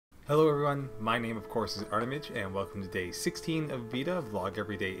Hello everyone, my name of course is Artimage and welcome to day 16 of VEDA, Vlog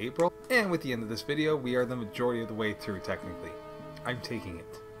Everyday April. And with the end of this video, we are the majority of the way through technically. I'm taking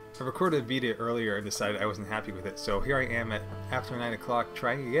it. I recorded a VEDA earlier and decided I wasn't happy with it, so here I am at after 9 o'clock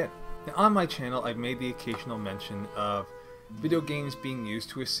trying again. Now on my channel I've made the occasional mention of video games being used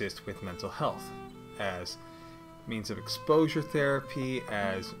to assist with mental health, as means of exposure therapy,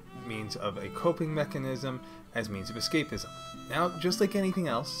 as means of a coping mechanism, as means of escapism. Now just like anything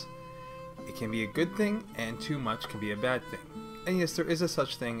else, it can be a good thing, and too much can be a bad thing. And yes, there is a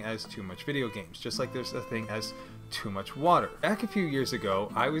such thing as too much video games, just like there's a thing as too much water. Back a few years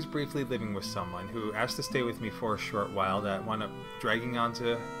ago, I was briefly living with someone who asked to stay with me for a short while that wound up dragging on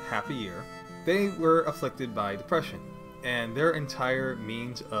to half a year. They were afflicted by depression, and their entire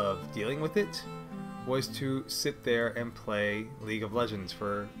means of dealing with it was to sit there and play League of Legends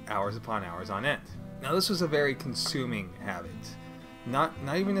for hours upon hours on end. Now this was a very consuming habit. Not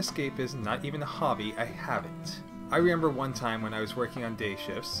even escapism, not even a hobby, a habit. I remember one time when I was working on day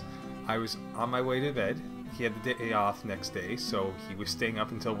shifts, I was on my way to bed. He had the day off next day, so he was staying up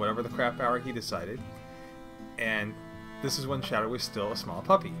until whatever the crap hour he decided. And this is when Shadow was still a small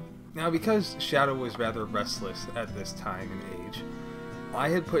puppy. Now because Shadow was rather restless at this time and age, I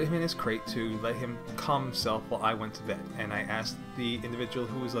had put him in his crate to let him calm himself while I went to bed, and I asked the individual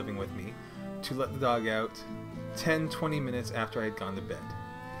who was living with me to let the dog out 10-20 minutes after I had gone to bed.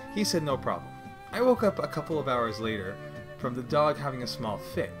 He said no problem. I woke up a couple of hours later from the dog having a small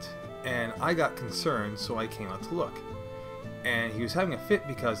fit, and I got concerned, so I came out to look. And he was having a fit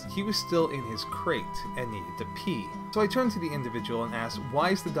because he was still in his crate and needed to pee. So I turned to the individual and asked, why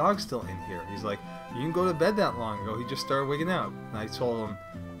is the dog still in here? He's like, you didn't go to bed that long ago, he just started wigging out. And I told him,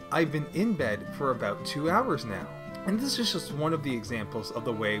 I've been in bed for about 2 hours now. And this is just one of the examples of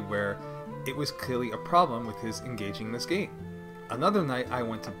the way where it was clearly a problem with his engaging in this game. Another night I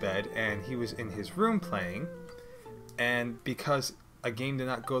went to bed and he was in his room playing, and because a game did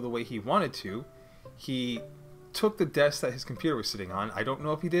not go the way he wanted to, he took the desk that his computer was sitting on. I don't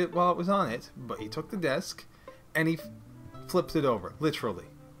know if he did it while it was on it, but he took the desk and he flipped it over, literally.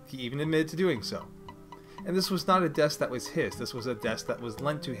 He even admitted to doing so. And this was not a desk that was his, this was a desk that was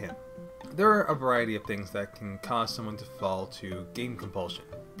lent to him. There are a variety of things that can cause someone to fall to game compulsion.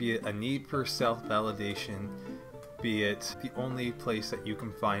 Be it a need for self-validation, be it the only place that you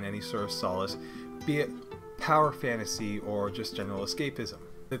can find any sort of solace, be it power fantasy or just general escapism.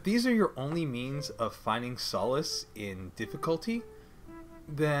 If these are your only means of finding solace in difficulty,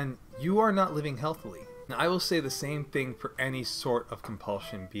 then you are not living healthily. Now I will say the same thing for any sort of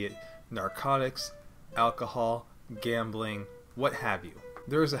compulsion, be it narcotics, alcohol, gambling, what have you.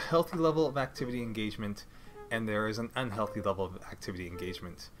 There is a healthy level of activity engagement, and there is an unhealthy level of activity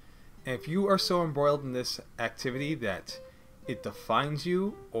engagement. And if you are so embroiled in this activity that it defines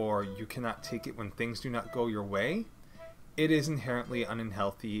you, or you cannot take it when things do not go your way, it is inherently an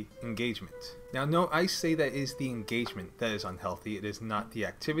unhealthy engagement. Now no, I say that it is the engagement that is unhealthy, it is not the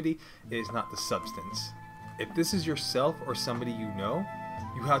activity, it is not the substance. If this is yourself or somebody you know,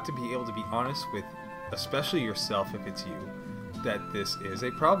 you have to be able to be honest with, especially yourself if it's you, that this is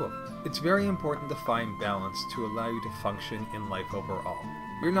a problem. It's very important to find balance to allow you to function in life overall.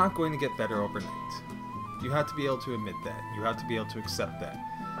 You're not going to get better overnight. You have to be able to admit that. You have to be able to accept that.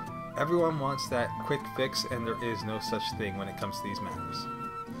 Everyone wants that quick fix, and there is no such thing when it comes to these matters.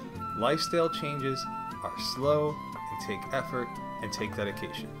 Lifestyle changes are slow and take effort and take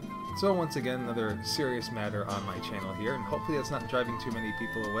dedication. So once again, another serious matter on my channel here, and hopefully that's not driving too many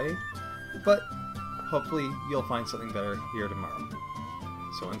people away, but hopefully you'll find something better here tomorrow.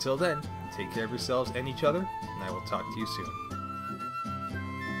 So until then, take care of yourselves and each other, and I will talk to you soon.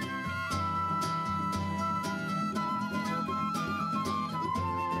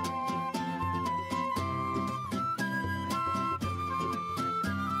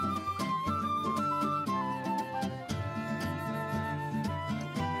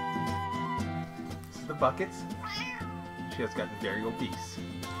 The buckets, she has gotten very obese.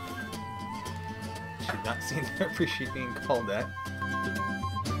 She did not seem to appreciate being called that.